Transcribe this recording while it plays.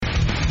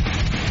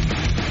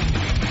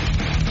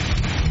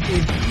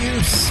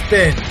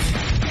spent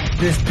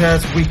this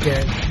past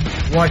weekend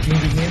watching the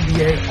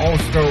NBA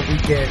All-Star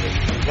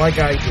Weekend like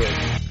I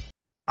did,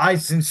 I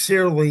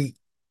sincerely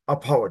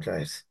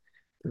apologize.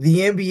 The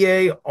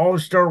NBA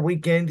All-Star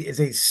Weekend is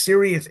a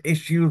serious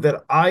issue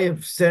that I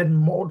have said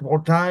multiple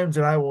times,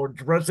 and I will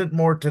address it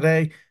more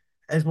today,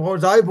 as well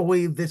as I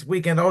believe this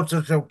weekend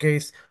also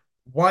showcased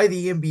why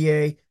the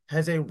NBA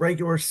has a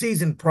regular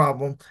season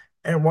problem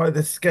and why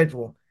the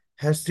schedule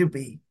has to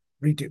be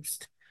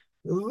reduced.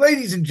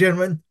 Ladies and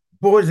gentlemen,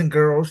 boys and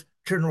girls,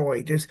 children of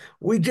ages,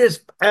 we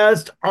just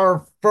passed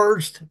our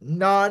first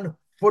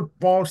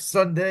non-football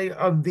Sunday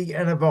of the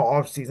NFL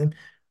offseason.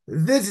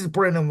 This is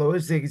Brandon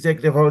Lewis, the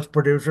executive host,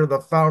 producer, the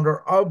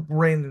founder of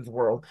Brandon's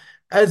World.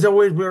 As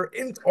always, we're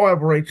in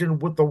collaboration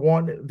with the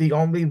one, the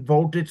only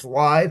Voltage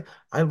Live.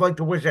 I'd like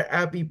to wish a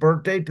happy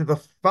birthday to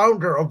the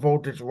founder of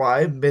Voltage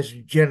Live, Miss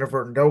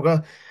Jennifer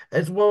Noga,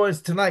 as well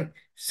as tonight,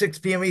 6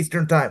 p.m.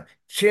 Eastern Time,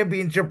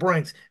 championship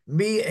rings.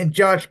 Me and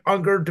Josh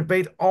Unger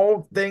debate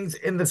all things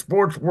in the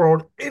sports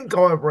world in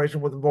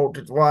collaboration with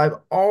Voltage Live.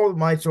 All of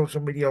my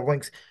social media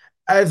links,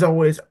 as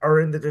always, are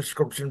in the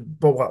description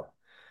below.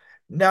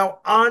 Now,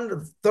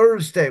 on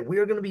Thursday, we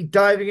are going to be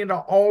diving into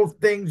all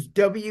things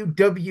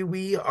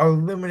WWE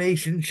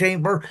Elimination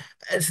Chamber.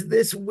 As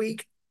this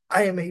week,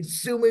 I am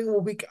assuming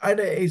will be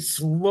kind of a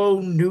slow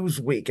news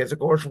week, as of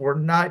course, we're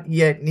not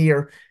yet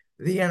near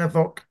the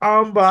NFL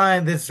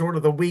Combine. This is sort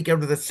of the week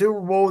after the Super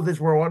Bowl. This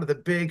is where a lot of the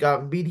big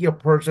media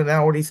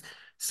personalities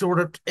sort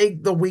of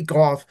take the week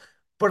off.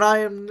 But I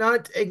am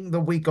not taking the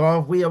week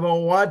off. We have a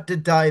lot to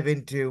dive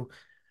into,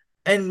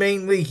 and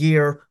mainly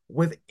here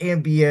with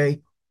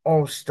NBA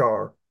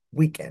All-Star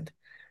Weekend.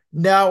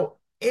 Now,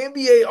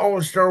 NBA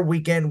All-Star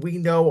Weekend, we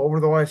know over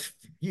the last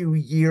few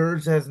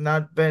years has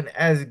not been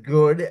as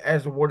good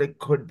as what it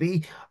could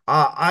be.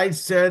 I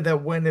said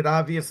that when it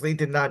obviously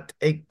did not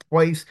take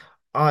place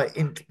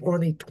in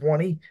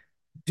 2020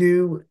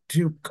 due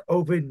to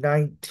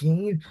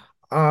COVID-19.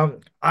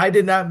 I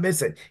did not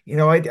miss it.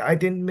 I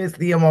didn't miss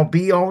the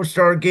MLB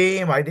All-Star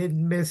game. I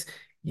didn't miss,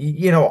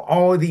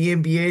 all of the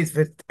NBA's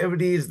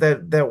festivities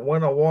that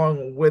went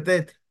along with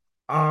it.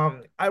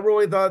 I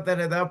really thought that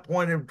at that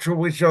point it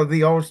truly showed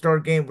the All-Star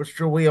game was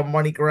truly a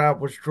money grab,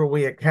 was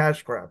truly a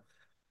cash grab.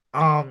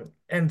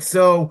 And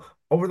so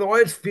over the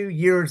last few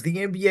years, the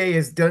NBA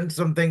has done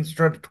some things to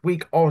try to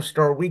tweak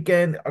All-Star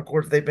Weekend. Of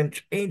course, they've been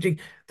changing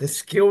the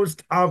skills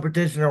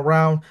competition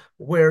around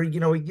where, it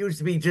used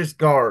to be just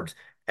guards.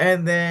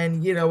 And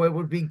then, it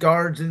would be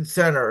guards and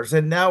centers.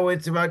 And now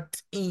it's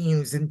about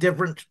teams and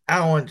different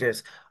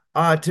challenges.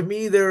 To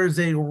me, there is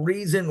a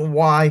reason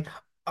why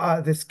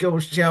the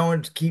skills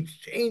challenge keeps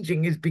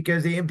changing is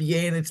because the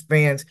NBA and its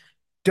fans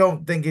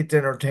don't think it's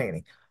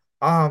entertaining.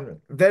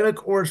 Then of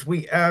course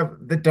we have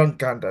the dunk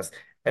contest,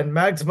 and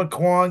Max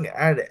McClung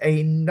had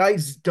a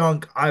nice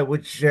dunk, I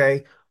would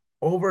say,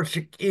 over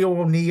Shaquille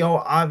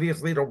O'Neal,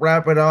 obviously to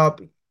wrap it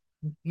up,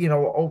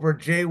 over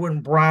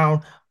Jaylen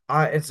Brown,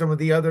 and some of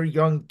the other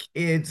young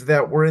kids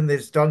that were in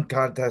this dunk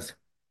contest.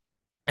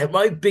 And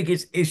my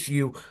biggest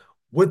issue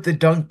with the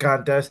dunk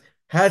contest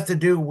has to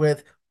do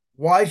with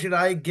why should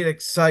I get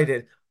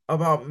excited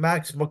about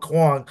Max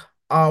McClung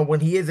when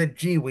he is a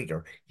G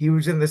Leaguer? He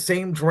was in the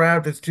same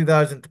draft as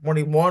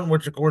 2021,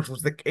 which of course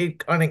was the Cade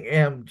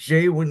Cunningham,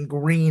 Jalen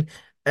Green,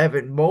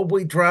 Evan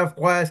Mobley draft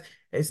class.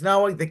 It's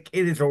not like the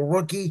kid is a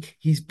rookie.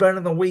 He's been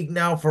in the league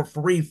now for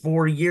 3,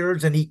 4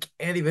 years, and he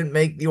can't even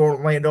make the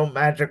Orlando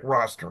Magic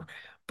roster.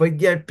 But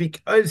yet,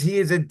 because he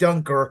is a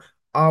dunker,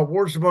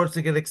 we're supposed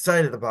to get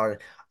excited about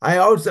it. I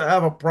also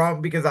have a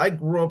problem because I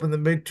grew up in the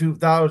mid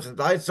 2000s.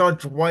 I saw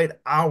Dwight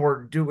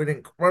Howard do an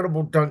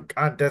incredible dunk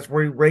contest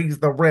where he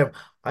raised the rim.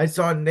 I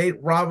saw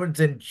Nate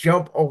Robinson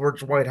jump over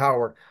Dwight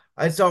Howard.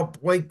 I saw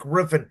Blake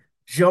Griffin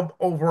jump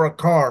over a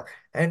car.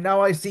 And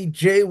now I see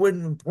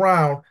Jaylen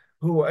Brown,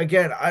 who,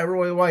 again, I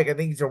really like. I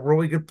think he's a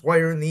really good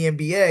player in the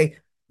NBA.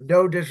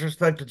 No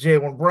disrespect to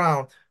Jaylen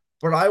Brown,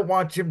 but I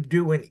watch him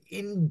do an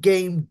in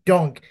game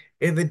dunk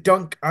in the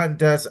dunk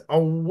contest, a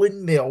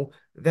windmill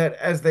that,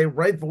 as they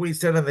rightfully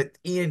said on the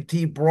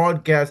TNT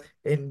broadcast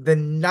in the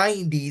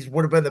 90s,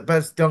 would have been the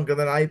best dunk of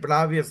the night. But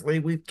obviously,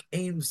 we've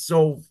came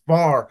so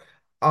far,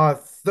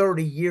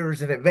 30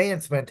 years in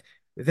advancement,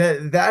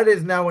 that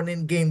is now an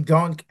in-game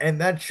dunk, and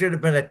that should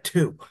have been a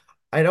two.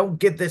 I don't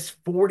get this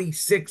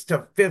 46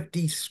 to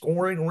 50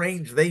 scoring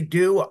range they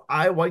do.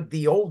 I like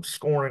the old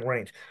scoring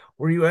range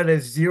where you had a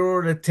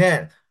 0 to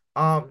 10.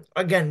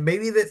 Again,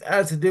 maybe this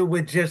has to do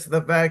with just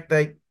the fact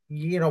that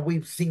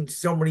we've seen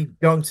so many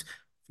dunks.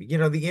 The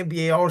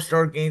NBA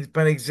All-Star Game's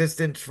been in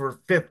existence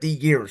for 50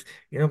 years.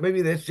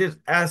 Maybe this just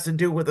has to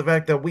do with the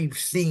fact that we've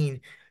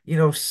seen,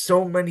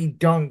 so many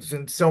dunks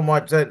and so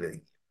much that,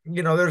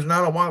 there's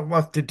not a lot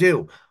left to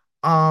do.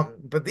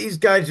 But these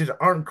guys just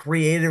aren't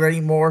creative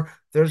anymore.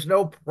 There's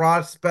no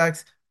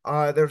prospects,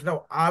 there's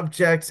no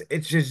objects.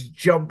 It's just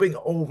jumping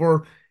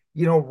over,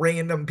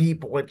 random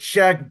people. It's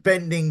Shaq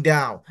bending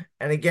down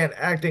and again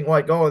acting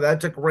like, oh,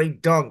 that's a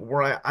great dunk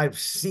where I've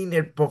seen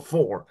it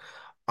before.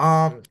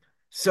 Um,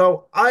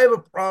 So I have a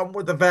problem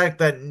with the fact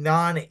that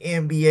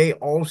non-NBA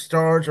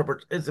All-Stars are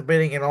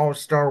participating in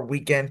All-Star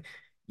Weekend.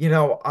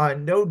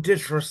 No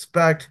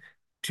disrespect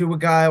to a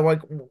guy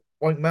like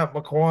Matt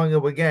McClung,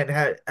 who again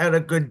had a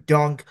good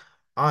dunk.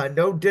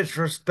 No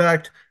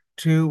disrespect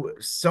to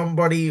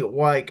somebody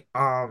like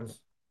Victor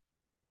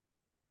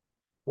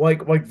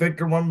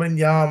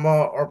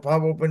Wembanyama or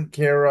Pablo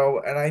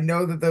Banchero, and I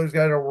know that those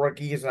guys are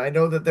rookies, and I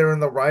know that they're in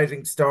the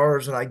rising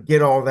stars, and I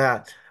get all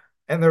that,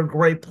 and they're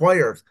great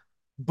players.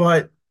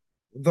 But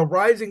the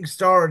rising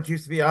stars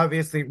used to be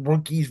obviously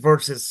rookies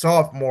versus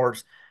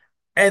sophomores,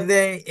 and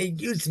then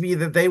it used to be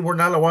that they were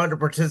not allowed to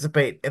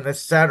participate in the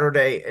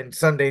Saturday and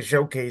Sunday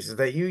showcases,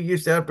 that you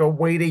used to have to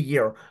wait a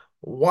year,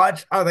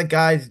 watch other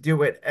guys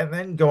do it, and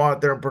then go out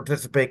there and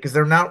participate because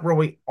they're not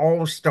really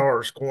all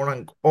stars, quote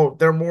unquote.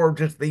 They're more of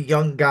just the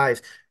young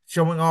guys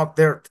showing off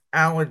their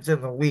talents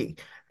in the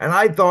league. And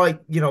I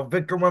thought,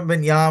 Victor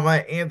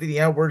Wembanyama, Anthony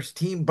Edwards,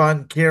 Team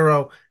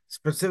Boncaro,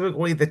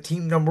 specifically the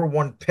team number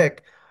one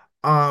pick,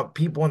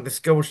 people in the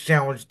skills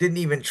challenge didn't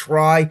even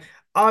try.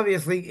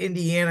 Obviously,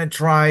 Indiana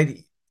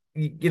tried,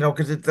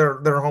 because it's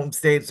their home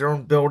state, it's their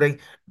own building.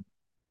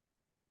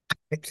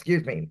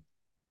 Excuse me.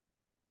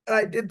 And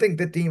I did think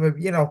the team of,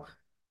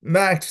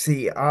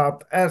 Maxi,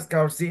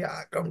 Pascal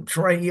Siakam,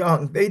 Trae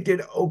Young, they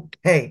did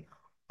okay.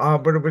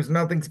 But it was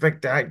nothing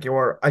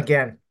spectacular.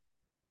 Again,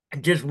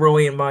 just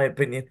really, in my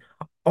opinion,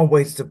 a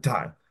waste of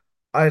time.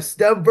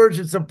 Steph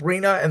versus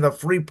Sabrina and the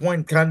free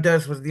point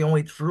contest was the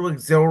only true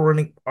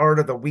exhilarating part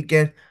of the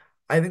weekend.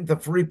 I think the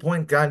free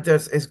point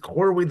contest is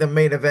clearly the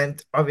main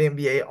event of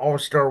NBA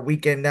All-Star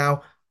Weekend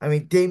now. I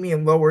mean,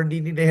 Damian Lillard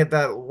needing to hit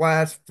that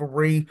last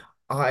free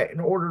in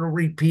order to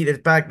repeat as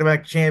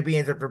back-to-back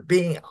champions after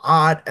being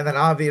hot and then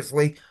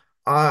obviously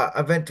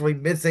eventually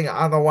missing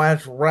on the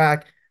last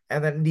rack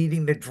and then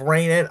needing to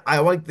drain it. I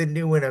like the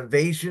new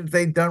innovations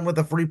they've done with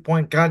the free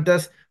point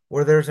contest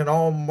where there's an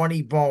all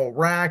money ball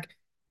rack.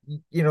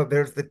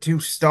 There's the two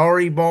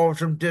starry balls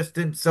from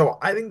distance. So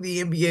I think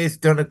the NBA has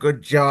done a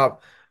good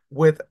job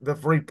with the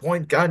free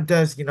point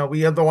contest. We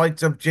have the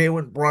likes of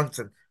Jalen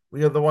Brunson.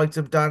 We have the likes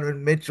of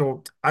Donovan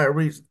Mitchell,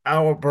 Tyrese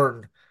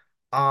Halliburton,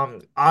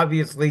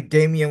 obviously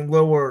Damian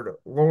Lillard,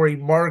 Laurie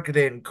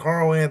Marketing,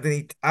 Carl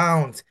Anthony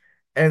Towns,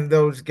 and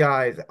those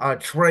guys.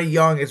 Trae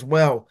Young as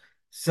well.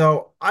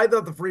 So I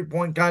thought the free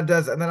point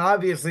contest, and then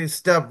obviously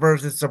Steph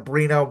versus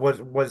Sabrina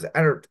was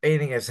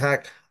entertaining as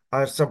heck.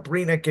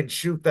 Sabrina can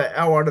shoot the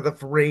L out of the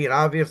free, and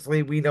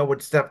obviously we know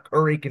what Steph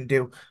Curry can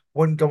do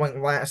when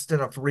going last in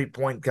a free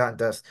point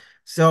contest.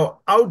 So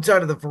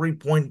outside of the free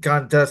point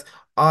contest,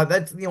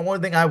 that's the only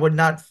thing I would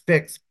not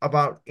fix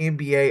about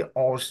NBA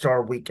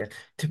All-Star Weekend.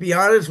 To be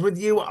honest with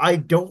you, I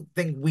don't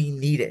think we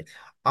need it.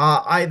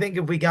 I think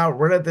if we got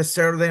rid of the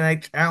Saturday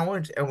Night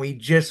Challenge and we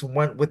just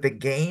went with the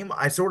game,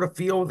 I sort of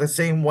feel the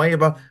same way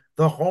about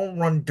the home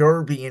run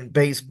derby in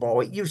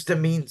baseball. It used to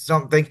mean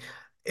something.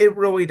 It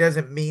really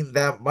doesn't mean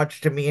that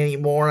much to me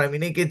anymore. I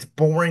mean, it gets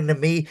boring to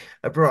me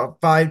after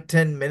about 5,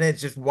 10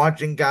 minutes just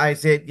watching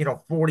guys hit,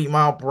 40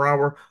 mile per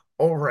hour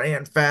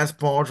overhand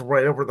fastballs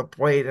right over the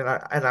plate and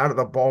out of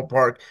the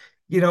ballpark.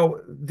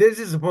 This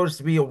is supposed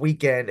to be a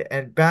weekend.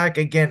 And back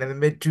again in the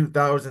mid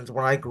 2000s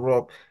when I grew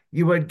up,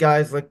 you had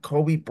guys like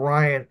Kobe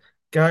Bryant,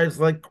 guys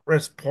like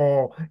Chris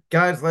Paul,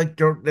 guys like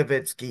Dirk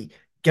Nowitzki,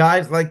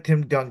 guys like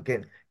Tim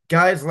Duncan,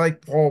 guys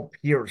like Paul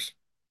Pierce,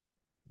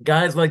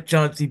 guys like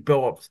Chauncey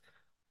Billups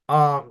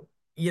um,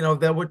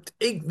 that would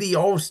take the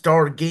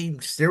All-Star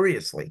game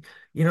seriously.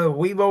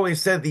 We've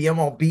always said the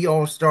MLB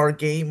All-Star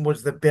game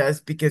was the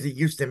best because it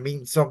used to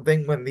mean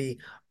something when the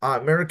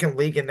American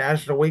League and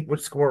National League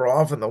would square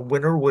off and the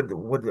winner would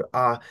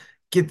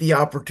get the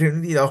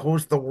opportunity to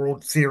host the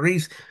World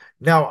Series.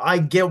 Now, I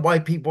get why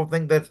people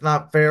think that's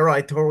not fair. I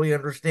totally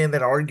understand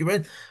that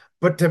argument.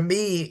 But to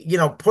me,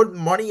 putting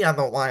money on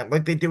the line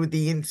like they did with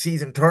the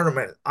in-season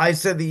tournament, I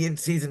said the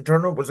in-season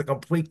tournament was a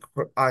complete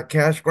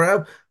cash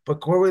grab. But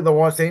clearly, the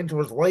Los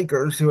Angeles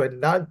Lakers, who had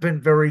not been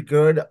very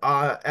good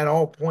at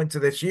all points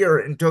of this year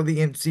until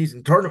the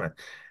in-season tournament.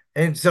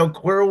 And so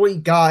clearly,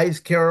 guys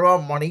care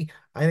about money.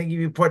 I think if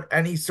you put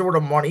any sort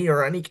of money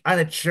or any kind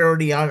of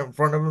charity on in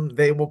front of them,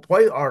 they will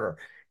play harder.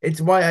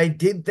 It's why I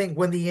did think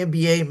when the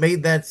NBA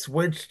made that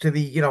switch to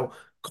the,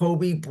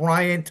 Kobe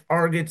Bryant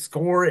target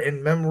score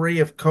in memory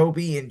of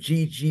Kobe and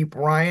G.G.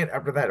 Bryant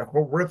after that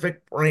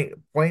horrific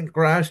plane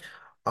crash,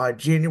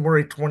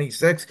 January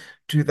 26,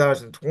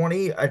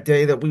 2020, a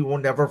day that we will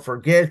never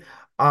forget.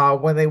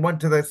 When they went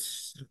to the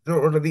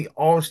sort of the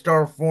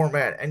all-star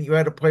format and you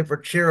had to play for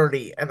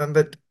charity, and then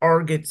the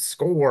target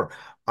score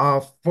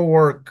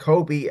for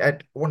Kobe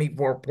at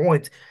 24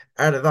 points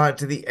added on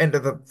to the end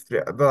of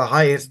the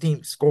highest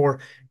team score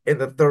in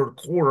the third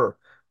quarter.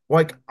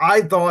 Like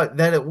I thought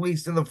that at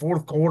least in the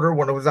fourth quarter,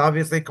 when it was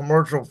obviously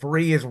commercial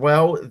free as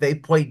well, they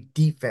played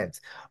defense.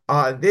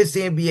 This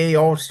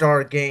NBA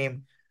All-Star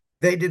game,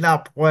 they did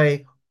not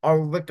play a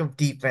lick of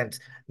defense.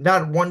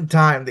 Not one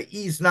time. The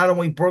East not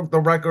only broke the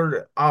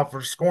record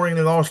for scoring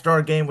an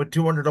All-Star game with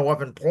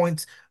 211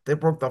 points, they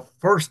broke the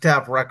first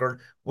half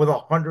record with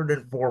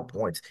 104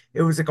 points.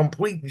 It was a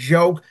complete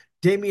joke.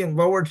 Damian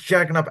Lillard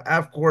jacking up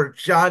half-court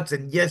shots,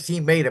 and yes, he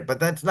made it, but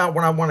that's not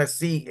what I want to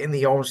see in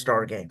the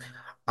All-Star game.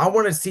 I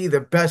want to see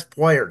the best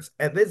players,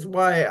 and this is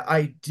why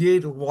I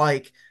did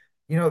like,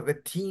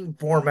 the team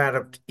format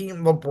of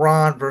Team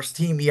LeBron versus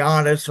Team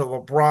Giannis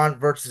or LeBron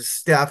versus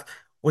Steph,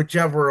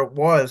 whichever it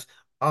was,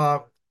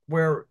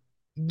 where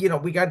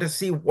we got to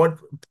see what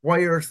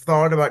players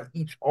thought about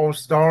each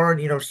All-Star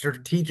and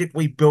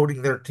strategically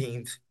building their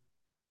teams.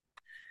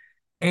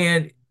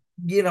 And,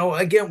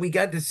 again, we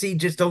got to see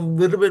just a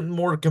little bit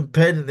more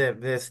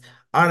competitiveness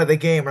out of the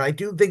game. And I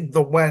do think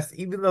the West,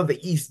 even though the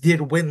East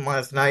did win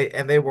last night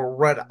and they were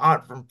red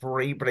hot from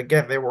three, but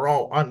again, they were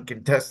all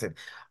uncontested.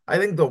 I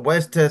think the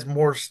West has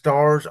more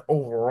stars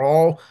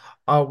overall,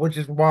 which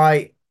is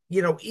why,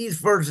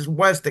 East versus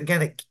West,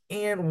 again, it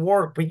can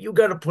work, but you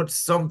got to put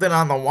something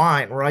on the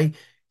line, right?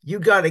 You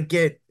got to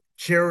get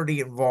charity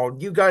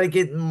involved. You got to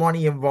get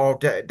money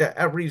involved to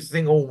every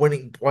single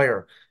winning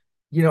player.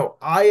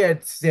 I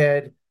had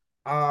said,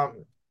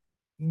 um,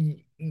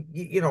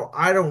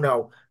 I don't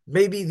know,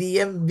 maybe the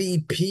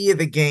MVP of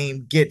the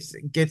game gets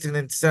an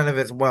incentive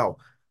as well.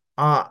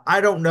 I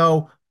don't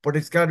know, but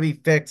it's got to be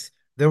fixed.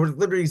 There was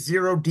literally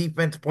zero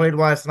defense played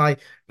last night.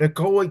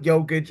 Nikola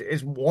Jokic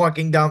is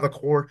walking down the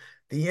court,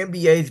 the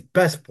NBA's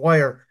best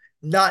player,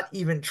 not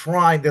even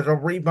trying. There's a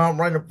rebound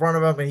right in front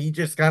of him, and he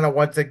just kind of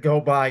lets it go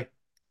by.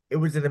 It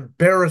was an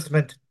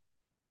embarrassment.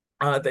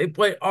 They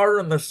play harder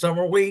in the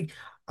summer league.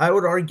 I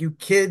would argue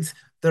kids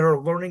that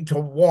are learning to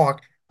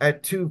walk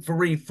at 2,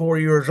 3, 4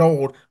 years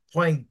old,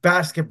 playing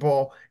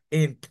basketball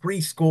in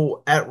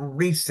preschool at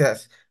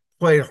recess,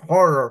 played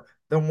harder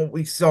than what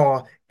we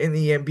saw in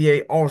the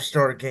NBA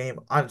All-Star game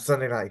on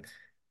Sunday night.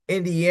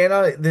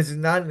 Indiana, this is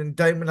not an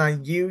indictment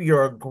on you.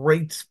 You're a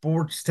great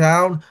sports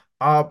town,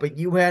 but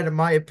you had, in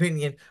my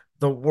opinion,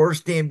 the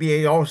worst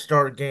NBA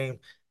All-Star game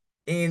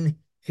in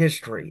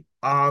history.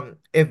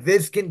 If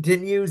this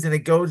continues and it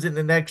goes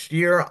into next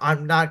year,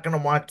 I'm not gonna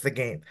watch the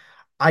game.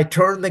 I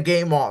turned the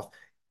game off.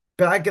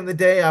 Back in the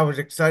day, I was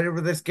excited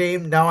for this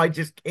game. Now I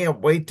just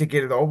can't wait to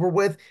get it over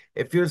with.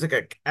 It feels like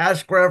a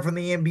cash grab from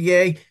the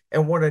NBA.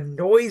 And what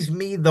annoys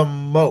me the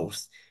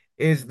most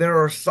is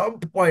there are some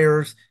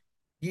players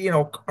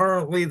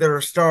currently there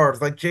are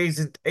stars like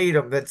Jason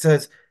Tatum that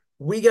says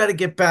we got to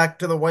get back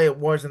to the way it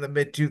was in the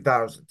mid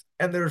 2000s.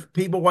 And there's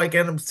people like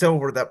Adam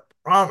Silver that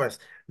promise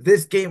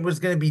this game was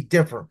going to be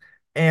different,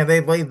 and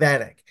they laid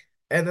that egg.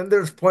 And then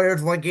there's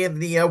players like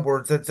Anthony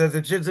Edwards that says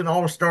it's just an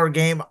all-star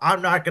game.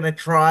 I'm not going to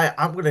try.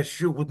 I'm going to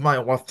shoot with my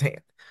left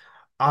hand.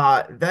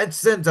 That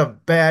sends a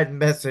bad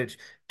message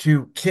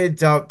to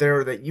kids out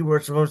there that you were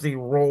supposed to be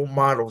role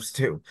models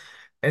to.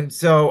 And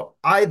so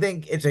I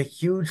think it's a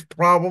huge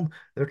problem.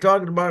 They're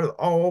talking about it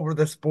all over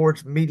the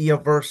sports media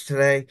verse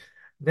today.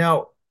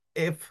 Now,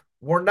 if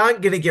we're not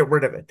going to get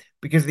rid of it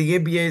because the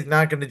NBA is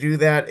not going to do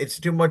that,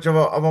 it's too much of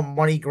a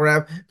money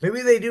grab.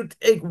 Maybe they do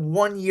take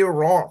 1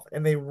 year off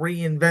and they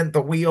reinvent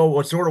the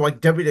wheel, sort of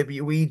like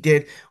WWE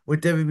did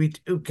with WWE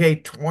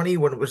 2K20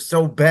 when it was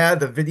so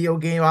bad. The video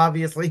game,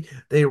 obviously,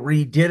 they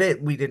redid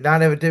it. We did not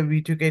have a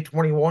WWE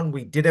 2K21.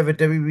 We did have a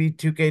WWE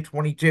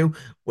 2K22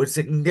 with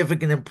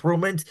significant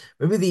improvements.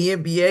 Maybe the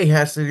NBA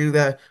has to do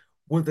that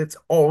with its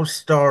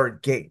all-star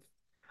game.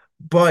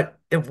 But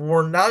if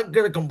we're not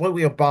going to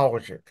completely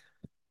abolish it,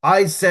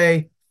 I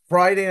say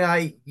Friday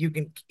night, you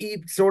can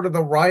keep sort of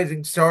the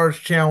Rising Stars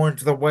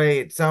Challenge the way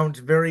it sounds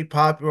very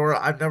popular.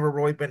 I've never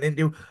really been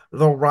into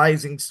the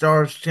Rising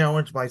Stars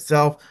Challenge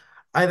myself.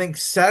 I think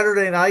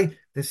Saturday night,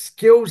 the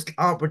skills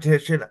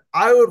competition,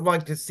 I would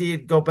like to see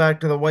it go back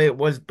to the way it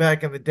was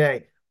back in the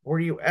day, where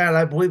you had,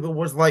 I believe it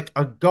was like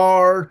a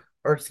guard,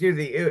 or excuse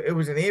me, it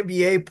was an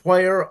NBA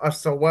player, a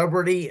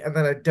celebrity, and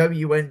then a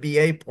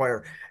WNBA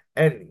player.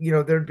 And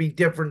there'd be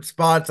different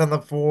spots on the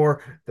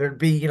floor. There'd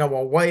be a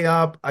way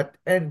up, a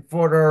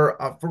 10-footer,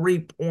 a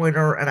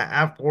 3-pointer, and a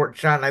half-court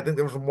shot. And I think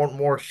there was one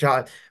more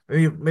shot,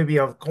 maybe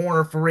a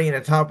corner three and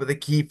a top of the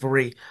key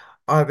three,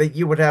 that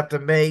you would have to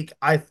make.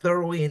 I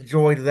thoroughly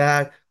enjoyed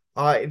that.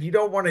 If you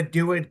don't want to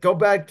do it, go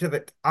back to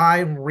the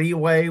time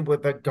relay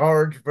with the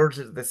guards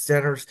versus the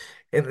centers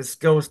in the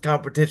skills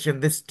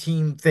competition. This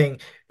team thing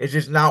is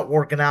just not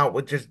working out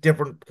with just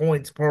different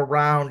points per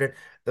round and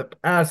the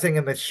passing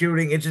and the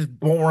shooting. It's just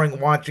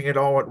boring watching it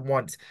all at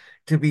once,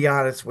 to be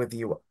honest with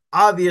you.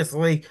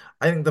 Obviously,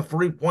 I think the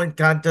 3-point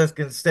contest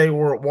can stay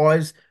where it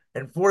was.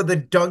 And for the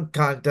dunk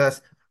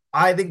contest,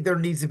 I think there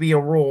needs to be a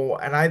rule,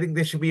 and I think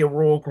there should be a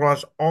rule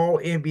across all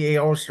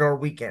NBA All-Star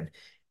weekend.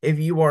 If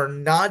you are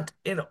not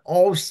an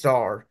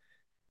All-Star,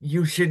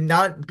 you should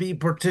not be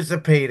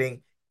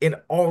participating in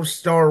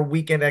All-Star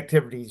weekend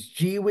activities.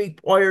 G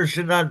Week players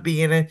should not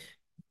be in it.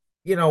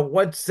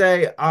 Let's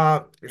say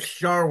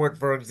Charlotte,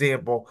 for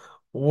example,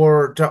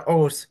 were to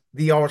host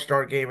the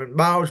All-Star game, and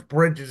Miles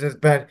Bridges has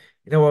been,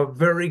 a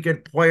very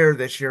good player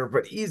this year,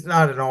 but he's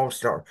not an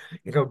All-Star.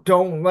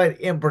 Don't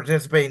let him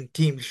participate in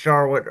Team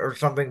Charlotte or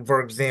something,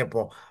 for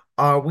example.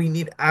 We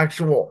need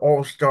actual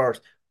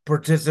All-Stars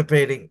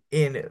participating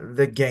in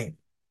the game.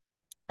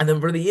 And then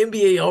for the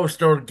NBA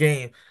All-Star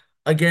game,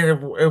 again,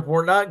 if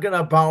we're not going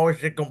to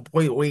abolish it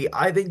completely,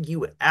 I think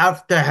you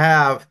have to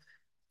have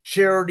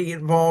charity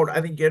involved.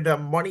 I think you have to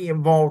have money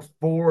involved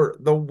for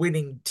the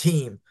winning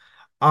team.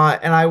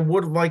 And I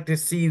would like to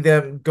see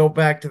them go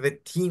back to the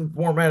team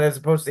format as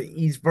opposed to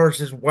East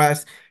versus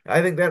West.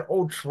 I think that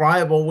old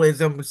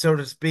tribalism, so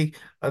to speak,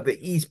 of the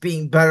East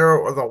being better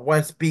or the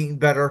West being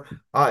better,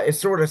 is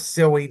sort of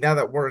silly now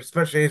that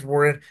especially as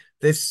we're in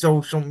this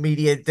social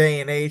media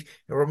day and age.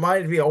 It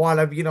reminds me a lot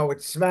of,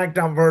 it's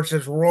SmackDown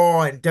versus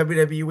Raw and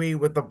WWE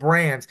with the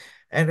brands.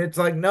 And it's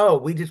like, no,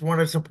 we just want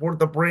to support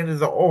the brand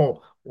as a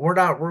whole. We're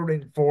not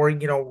rooting for,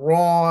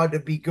 Raw to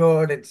be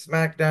good and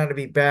SmackDown to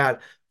be bad,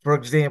 for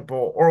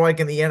example, or like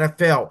in the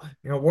NFL.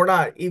 We're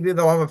not, even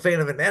though I'm a fan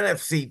of an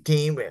NFC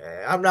team,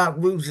 I'm not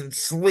losing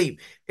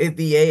sleep if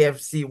the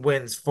AFC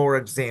wins, for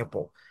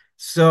example.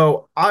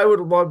 So I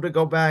would love to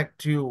go back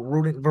to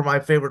rooting for my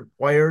favorite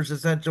players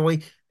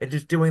essentially and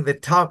just doing the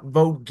top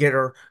vote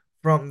getter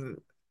from,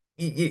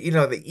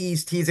 the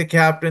East. He's a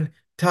captain.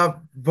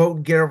 Top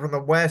vote getter from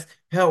the West.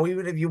 Hell,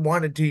 even if you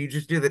wanted to, you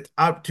just do the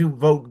top two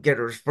vote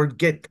getters.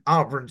 Forget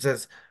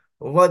conferences.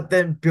 Let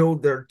them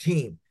build their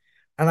team.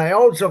 And I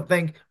also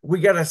think we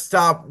got to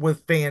stop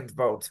with fan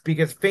votes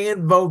because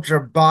fan votes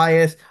are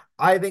biased.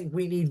 I think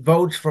we need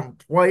votes from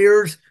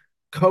players,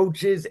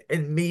 coaches,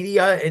 and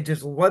media, and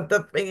just let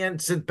the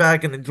fans sit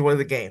back and enjoy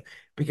the game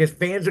because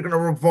fans are going to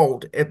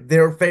revolt if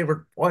their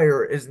favorite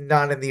player is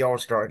not in the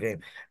All-Star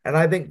game. And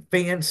I think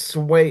fans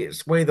sway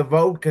the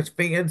vote because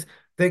fans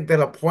think that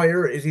a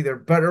player is either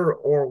better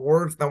or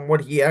worse than what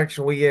he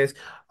actually is.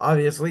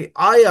 Obviously,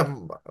 I have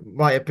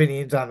my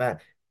opinions on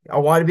that. A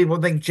lot of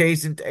people think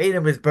Jason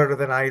Tatum is better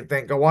than I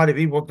think. A lot of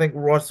people think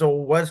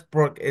Russell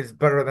Westbrook is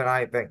better than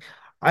I think.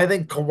 I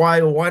think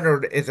Kawhi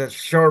Leonard is a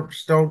sharp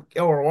stone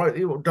killer. A lot of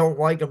people don't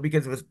like him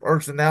because of his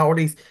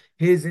personalities,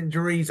 his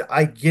injuries.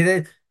 I get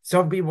it.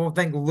 Some people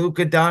think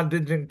Luka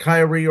Doncic and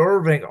Kyrie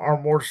Irving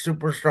are more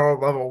superstar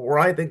level, where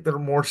I think they're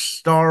more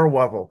star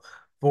level,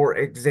 for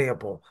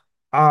example.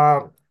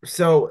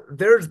 So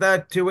there's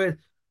that to it.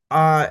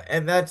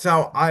 And that's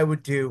how I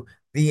would do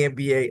the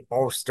NBA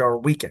All-Star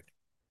Weekend.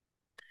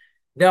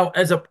 Now,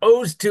 as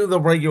opposed to the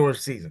regular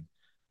season,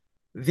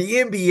 the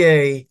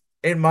NBA,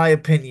 in my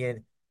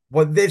opinion,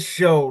 what this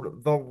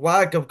showed the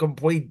lack of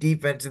complete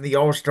defense in the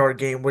All-Star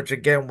game, which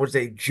again was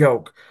a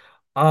joke,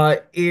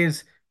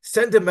 is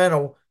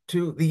sentimental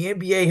to the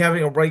NBA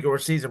having a regular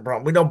season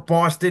problem. We know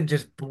Boston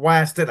just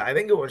blasted, I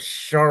think it was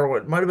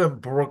Charlotte, might have been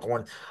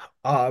Brooklyn,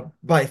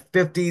 by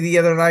 50 the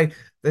other night.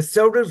 The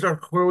Celtics are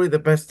clearly the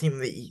best team in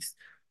the East.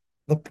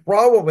 The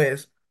problem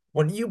is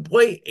when you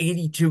play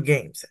 82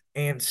 games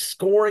and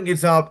scoring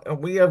is up, and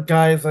we have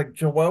guys like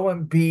Joel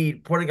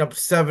Embiid putting up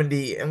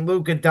 70, and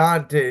Luka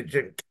Doncic,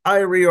 and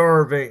Kyrie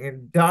Irving,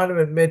 and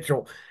Donovan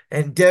Mitchell,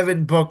 and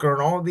Devin Booker,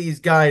 and all these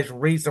guys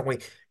recently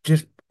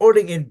just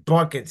putting in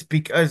buckets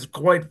because,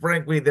 quite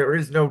frankly, there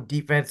is no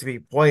defense to be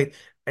played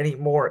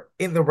anymore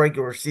in the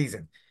regular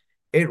season.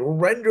 It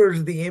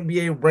renders the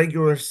NBA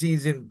regular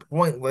season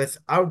pointless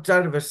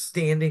outside of a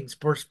standings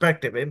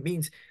perspective. It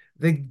means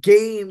the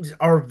games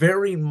are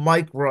very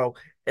micro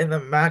in the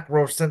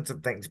macro sense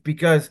of things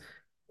because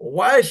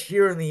last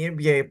year in the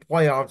NBA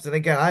playoffs, and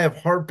again, I have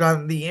harped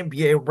on the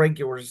NBA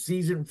regular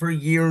season for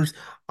years.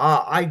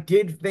 I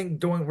did think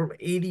going from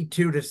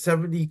 82 to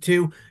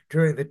 72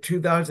 during the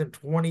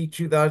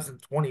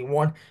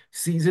 2020-2021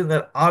 season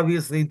that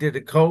obviously did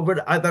a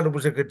COVID. I thought it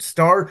was a good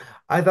start.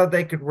 I thought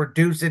they could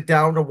reduce it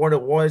down to what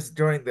it was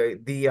during the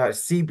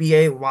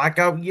CBA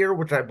lockout year,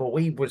 which I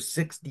believe was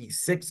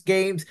 66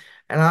 games.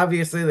 And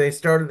obviously, they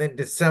started in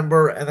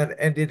December and then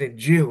ended in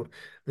June.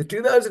 The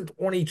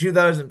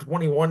 2020-2021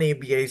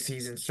 NBA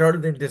season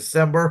started in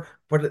December,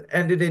 but it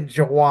ended in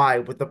July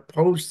with the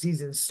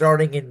postseason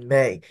starting in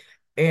May.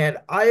 And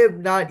I have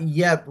not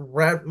yet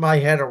wrapped my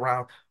head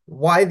around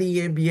why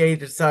the NBA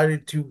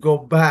decided to go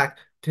back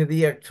to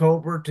the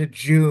October to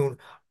June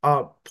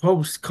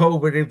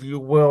post-COVID, if you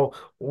will,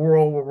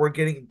 world where we're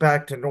getting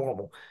back to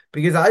normal.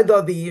 Because I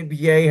thought the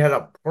NBA had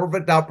a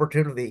perfect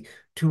opportunity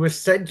to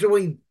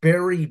essentially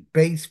bury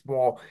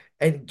baseball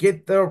and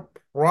get their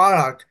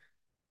product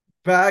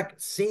back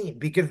seen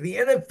because the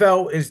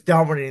NFL is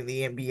dominating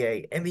the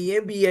NBA and the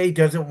NBA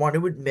doesn't want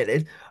to admit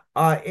it.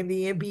 And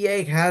the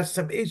NBA has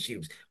some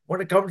issues when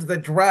it comes to the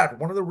draft.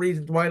 One of the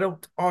reasons why I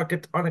don't talk a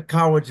ton of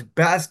college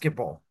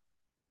basketball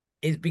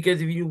is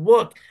because if you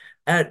look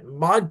at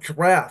mock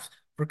drafts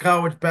for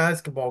college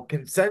basketball,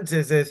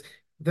 consensus is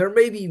there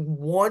may be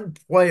one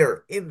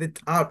player in the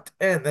top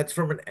 10 that's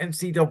from an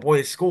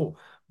NCAA school.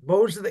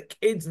 Most of the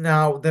kids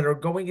now that are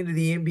going into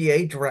the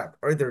NBA draft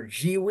are either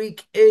G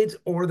League kids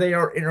or they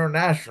are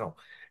international.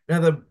 Now,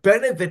 the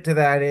benefit to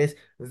that is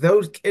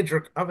those kids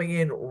are coming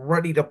in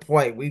ready to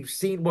play. We've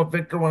seen what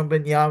Victor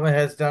Wembanyama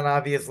has done,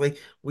 obviously.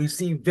 We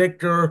see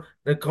Victor,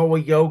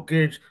 Nikola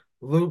Jokic,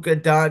 Luka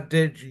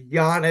Doncic,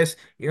 Giannis,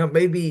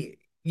 maybe,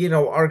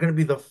 are going to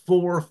be the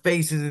four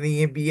faces in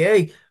the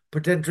NBA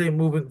potentially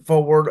moving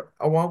forward,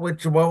 along with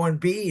Joel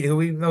Embiid,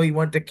 who, even though he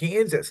went to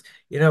Kansas,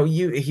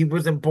 he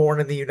wasn't born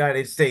in the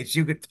United States.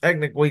 You could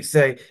technically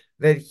say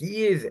that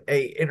he is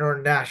a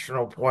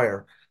international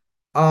player.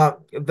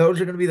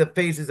 Those are going to be the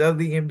faces of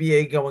the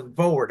NBA going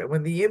forward. And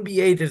when the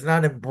NBA does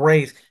not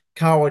embrace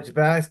college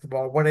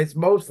basketball, when it's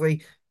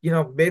mostly,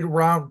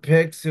 mid-round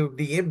picks who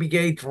the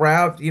NBA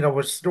draft,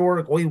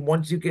 historically,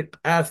 once you get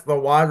past the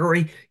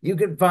lottery, you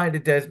can find a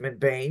Desmond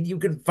Bain, you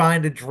can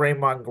find a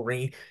Draymond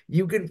Green,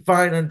 you can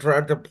find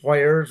undrafted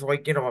players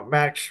like, a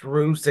Max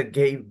Strus, a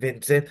Gabe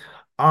Vincent,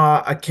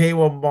 a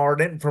Caleb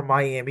Martin from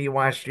Miami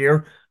last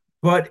year,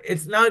 but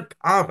it's not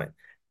common.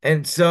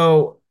 And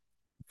so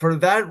for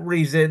that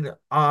reason,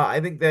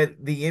 I think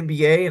that the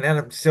NBA and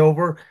Adam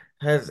Silver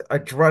has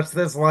addressed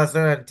this last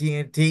night on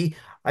TNT.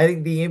 I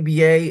think the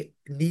NBA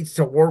needs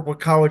to work with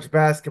college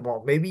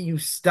basketball. Maybe you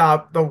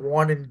stop the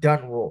one and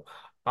done rule.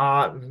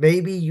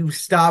 Maybe you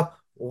stop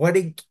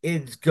letting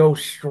kids go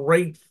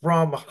straight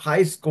from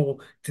high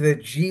school to the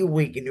G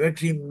League and you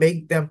actually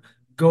make them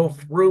go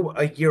through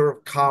a year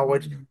of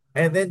college.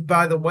 And then,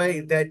 by the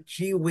way, that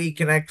G League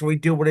can actually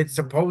do what it's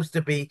supposed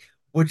to be,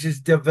 which is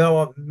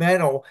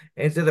developmental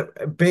instead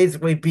of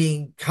basically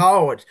being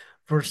college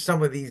for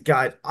some of these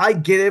guys. I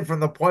get it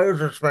from the player's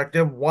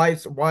perspective. Why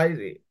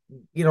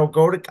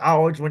go to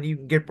college when you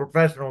can get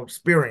professional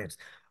experience?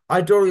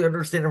 I totally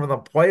understand it from the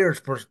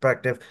player's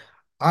perspective.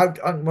 I'm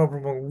talking about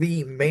from a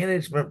league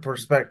management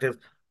perspective.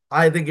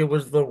 I think it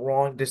was the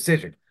wrong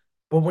decision.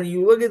 But when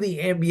you look at the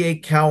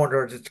NBA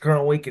calendar as it's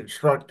currently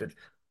constructed,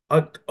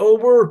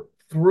 October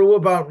through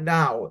about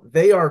now,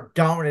 they are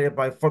dominated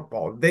by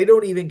football. They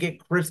don't even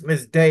get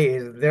Christmas Day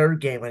as their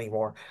game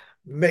anymore.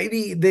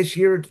 Maybe this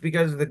year it's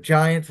because the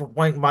Giants were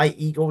playing my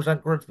Eagles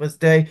on Christmas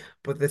Day,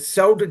 but the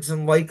Celtics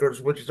and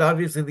Lakers, which is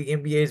obviously the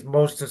NBA's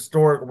most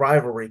historic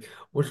rivalry,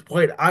 was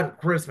played on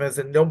Christmas,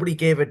 and nobody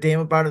gave a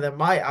damn about it in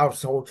my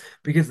household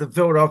because the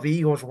Philadelphia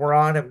Eagles were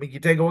on. And when you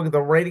take a look at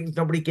the ratings,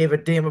 nobody gave a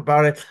damn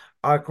about it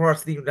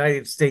across the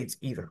United States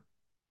either.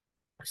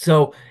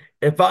 So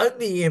if I'm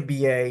the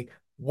NBA,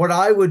 what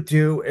I would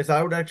do is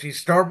I would actually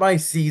start my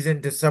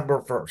season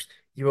December 1st.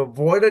 You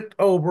avoid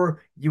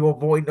October, you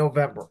avoid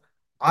November.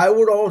 I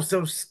would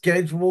also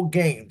schedule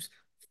games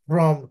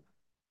from,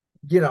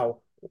 you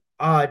know,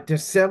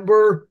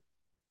 December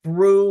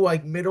through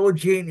like middle of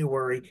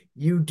January.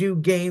 You do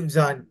games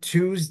on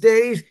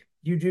Tuesdays,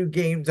 you do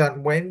games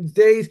on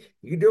Wednesdays,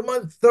 you can do them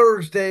on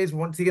Thursdays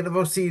once the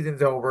NFL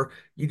season's over.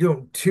 You do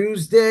them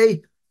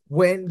Tuesday,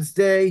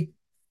 Wednesday,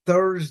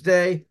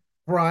 Thursday,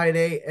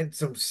 Friday, and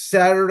some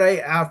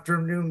Saturday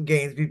afternoon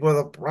games before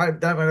the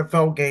primetime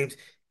NFL games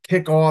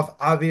kick off,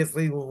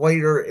 obviously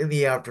later in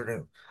the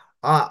afternoon.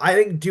 I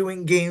think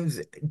doing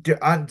games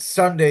on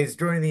Sundays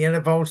during the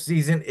NFL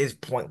season is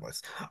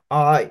pointless.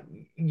 Uh,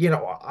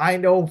 I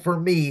know for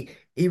me,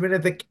 even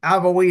if the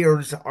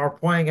Cavaliers are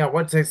playing at,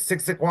 let's say,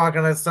 6 o'clock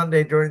on a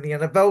Sunday during the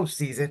NFL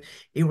season,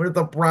 even if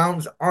the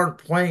Browns aren't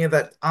playing at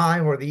that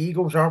time or the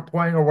Eagles aren't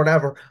playing or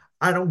whatever,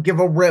 I don't give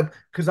a rip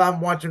because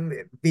I'm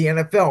watching the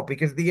NFL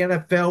because the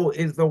NFL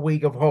is the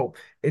league of hope.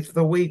 It's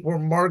the league where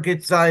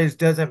market size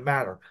doesn't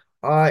matter.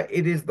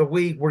 It is the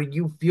league where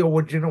you feel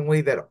legitimately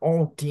that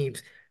all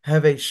teams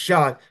have a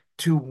shot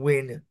to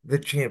win the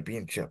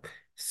championship.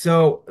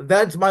 So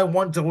that's my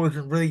one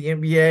solution for the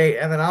NBA.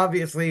 And then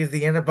obviously, as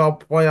the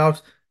NFL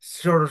playoffs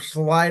sort of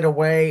slide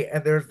away,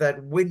 and there's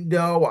that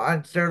window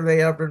on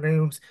Saturday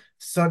afternoons,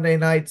 Sunday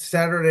nights,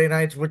 Saturday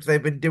nights, which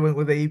they've been doing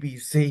with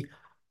ABC,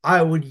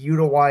 I would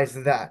utilize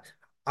that.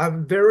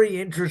 I'm very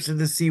interested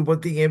to see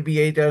what the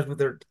NBA does with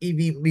their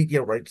TV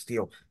media rights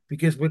deal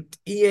because with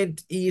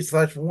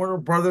TNT / Warner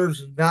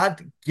Brothers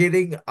not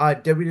getting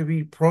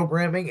WWE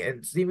programming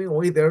and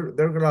seemingly they're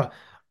gonna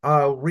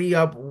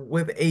re-up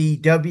with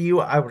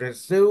AEW, I would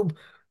assume.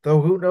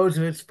 Though who knows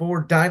if it's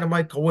for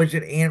Dynamite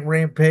Collision and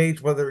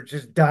Rampage, whether it's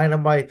just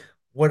Dynamite,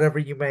 whatever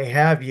you may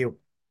have you.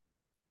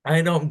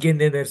 I know I'm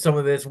getting into some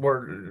of this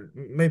where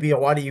maybe a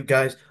lot of you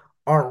guys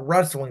aren't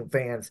wrestling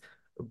fans,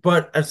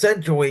 but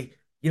essentially,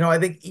 I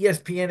think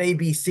ESPN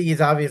ABC is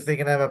obviously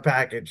going to have a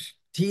package.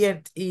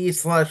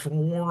 TNT /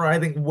 Warner, I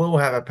think, will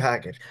have a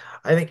package.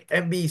 I think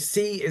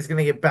NBC is going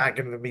to get back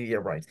into the media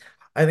rights.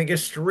 I think a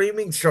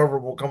streaming server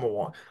will come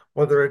along,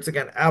 whether it's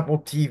again Apple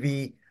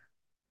TV,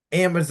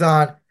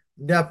 Amazon,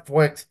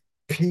 Netflix,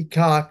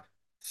 Peacock.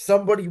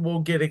 Somebody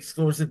will get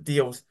exclusive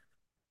deals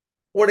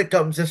when it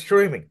comes to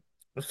streaming.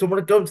 So when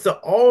it comes to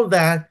all of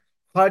that,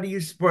 how do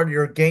you spread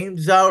your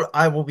games out?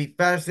 I will be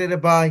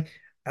fascinated by,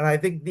 and I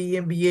think the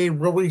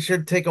NBA really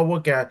should take a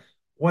look at.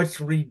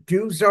 Let's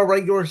reduce our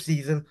regular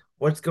season.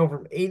 Let's go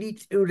from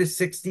 82 to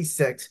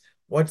 66.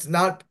 Let's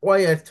not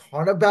play a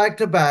ton of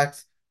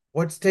back-to-backs.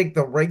 Let's take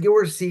the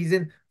regular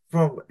season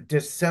from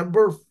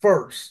December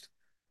 1st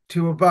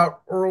to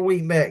about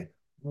early May.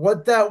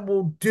 What that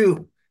will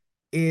do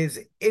is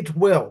it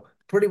will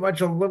pretty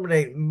much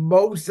eliminate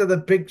most of the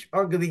big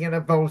chunk of the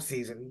NFL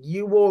season.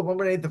 You will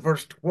eliminate the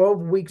first 12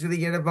 weeks of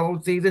the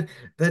NFL season.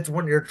 That's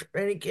when your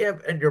training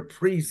camp and your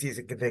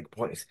preseason can take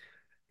place.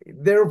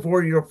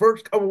 Therefore, your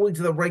first couple weeks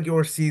of the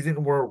regular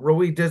season, where it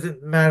really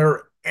doesn't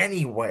matter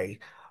anyway,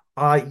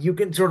 you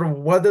can sort of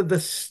weather the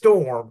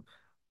storm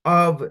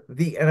of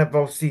the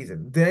NFL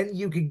season. Then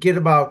you can get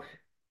about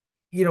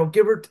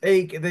give or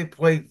take, they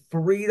play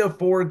 3 to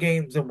 4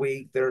 games a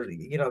week.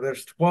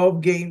 There's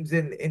 12 games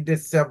in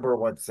December,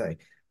 let's say.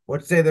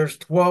 Let's say there's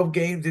 12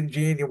 games in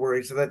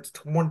January, so that's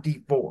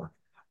 24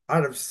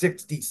 out of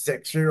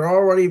 66. So you're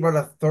already about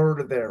a third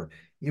of there.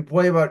 You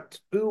play about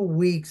 2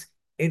 weeks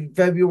in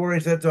February,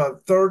 so that's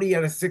about 30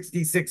 out of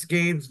 66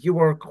 games. You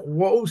are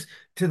close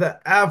to the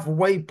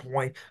halfway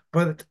point.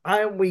 By the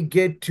time we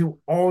get to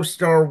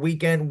All-Star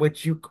Weekend,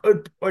 which you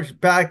could push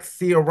back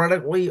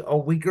theoretically a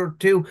week or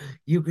two,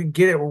 you can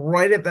get it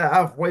right at the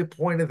halfway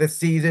point of the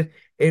season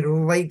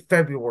in late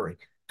February.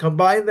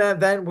 Combine that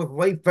then with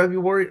late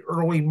February,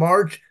 early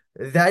March,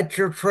 that's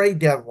your trade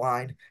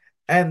deadline.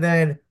 And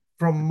then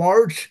from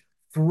March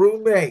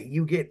through May,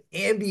 you get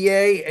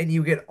NBA and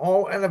you get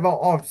all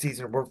NFL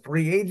offseason where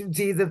free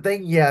agency is a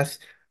thing, yes.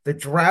 The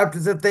draft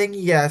is a thing,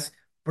 yes,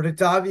 but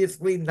it's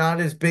obviously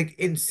not as big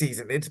in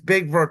season. It's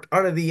big for a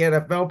ton of the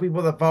NFL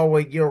people that follow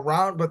it year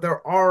round, but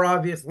there are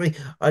obviously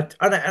a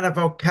ton of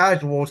NFL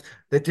casuals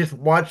that just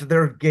watch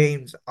their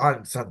games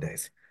on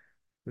Sundays.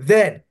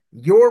 Then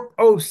your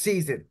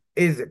postseason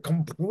is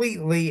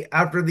completely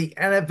after the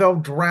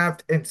NFL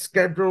draft and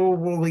schedule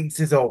release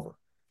is over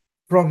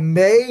from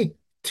May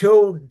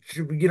till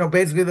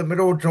basically the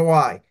middle of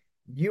July,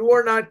 you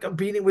are not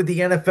competing with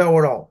the NFL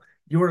at all.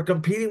 You are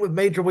competing with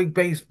Major League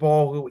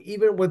Baseball, who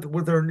even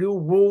with their new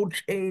rule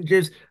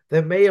changes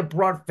that may have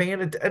brought fan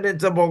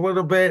attendance up a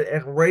little bit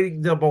and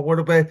ratings up a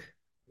little bit.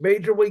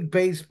 Major League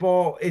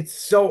Baseball, it's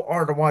so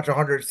hard to watch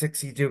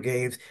 162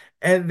 games,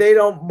 and they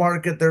don't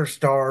market their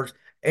stars.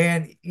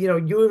 And you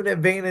have an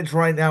advantage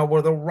right now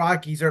where the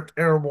Rockies are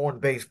terrible in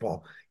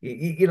baseball.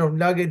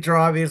 Nuggets are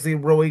obviously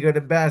really good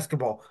in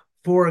basketball,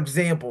 for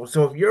example.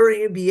 So if your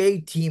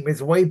NBA team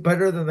is way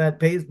better than that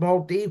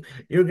baseball team,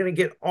 you're going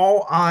to get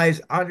all eyes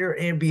on your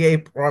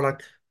NBA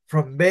product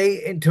from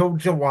May until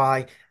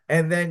July.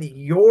 And then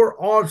your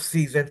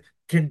offseason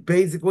can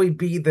basically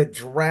be the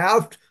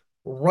draft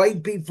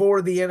right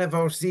before the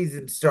NFL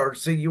season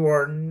starts. So you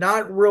are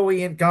not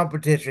really in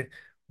competition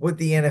with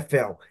the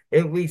NFL,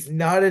 at least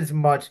not as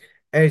much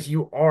as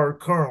you are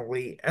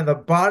currently. And the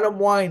bottom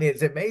line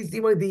is, it may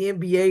seem like the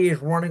NBA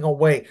is running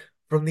away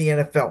from the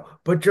NFL,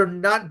 but you're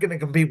not going to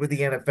compete with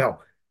the NFL.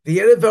 The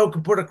NFL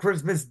could put a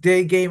Christmas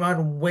Day game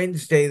on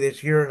Wednesday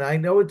this year, and I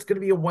know it's going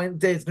to be a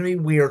Wednesday, it's going to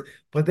be weird,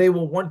 but they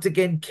will once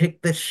again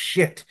kick the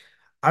shit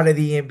out of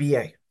the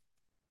NBA.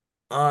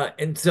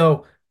 And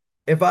so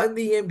if I'm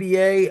the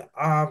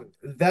NBA,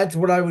 that's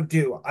what I would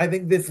do. I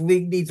think this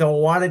league needs a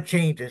lot of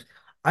changes.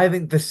 I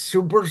think the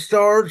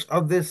superstars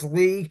of this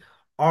league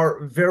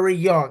are very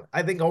young.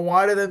 I think a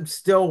lot of them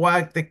still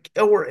lack the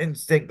killer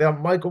instinct that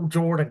Michael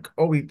Jordan,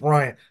 Kobe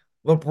Bryant,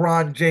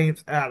 LeBron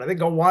James had. I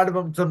think a lot of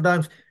them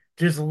sometimes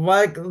just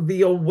lack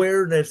the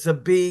awareness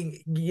of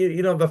being,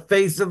 the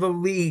face of the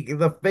league,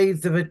 the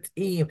face of a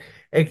team,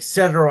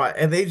 etc.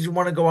 And they just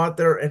want to go out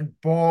there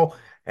and ball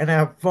and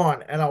have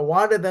fun. And a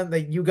lot of them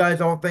that you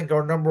guys all think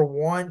are number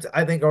ones,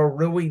 I think are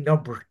really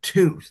number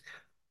twos.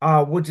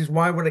 Which is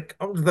why when it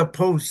comes to the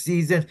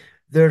postseason,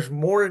 there's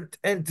more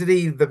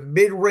intensity. The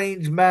mid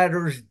range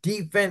matters,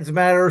 defense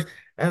matters,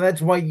 and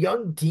that's why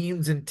young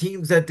teams and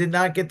teams that did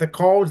not get the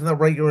calls in the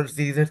regular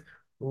season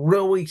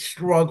really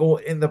struggle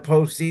in the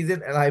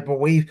postseason. And I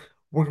believe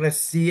we're going to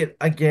see it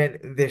again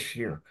this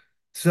year.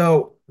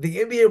 So the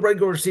NBA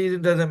regular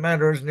season doesn't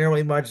matter as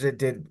nearly much as it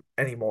did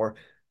anymore.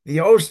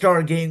 The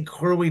All-Star game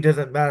clearly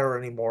doesn't matter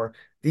anymore.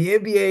 The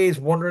NBA is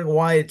wondering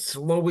why it's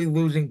slowly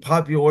losing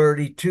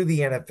popularity to the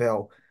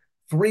NFL.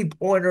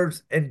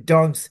 Three-pointers and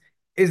dunks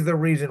is the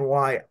reason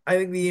why. I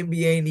think the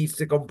NBA needs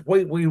to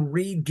completely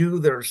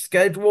redo their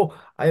schedule.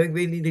 I think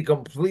they need to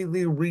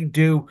completely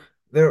redo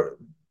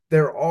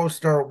their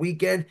All-Star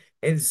weekend,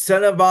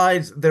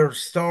 incentivize their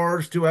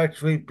stars to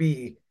actually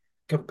be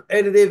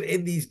competitive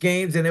in these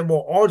games, and it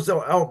will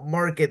also help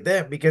market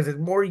them because as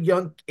more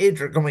young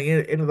kids are coming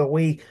into the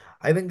league,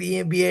 I think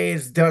the NBA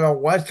has done a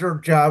lesser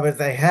job as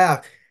they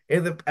have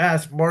in the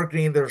past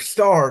marketing their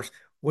stars,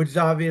 which is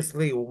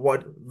obviously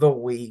what the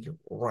league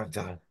runs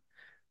on.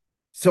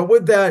 So,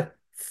 with that,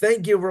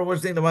 thank you for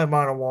listening to my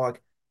monologue.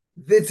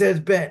 This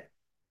has been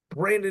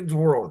Brandon's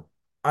World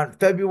on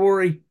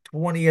February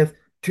 20th,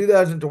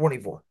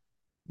 2024.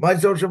 My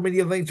social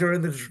media links are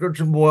in the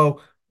description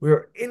below. We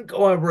are in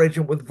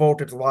collaboration with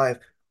Voltage Live.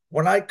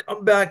 When I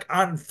come back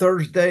on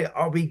Thursday,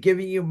 I'll be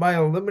giving you my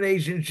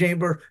Elimination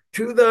Chamber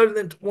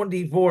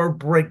 2024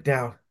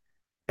 breakdown.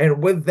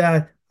 And with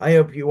that, I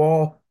hope you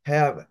all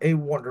have a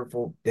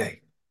wonderful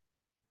day.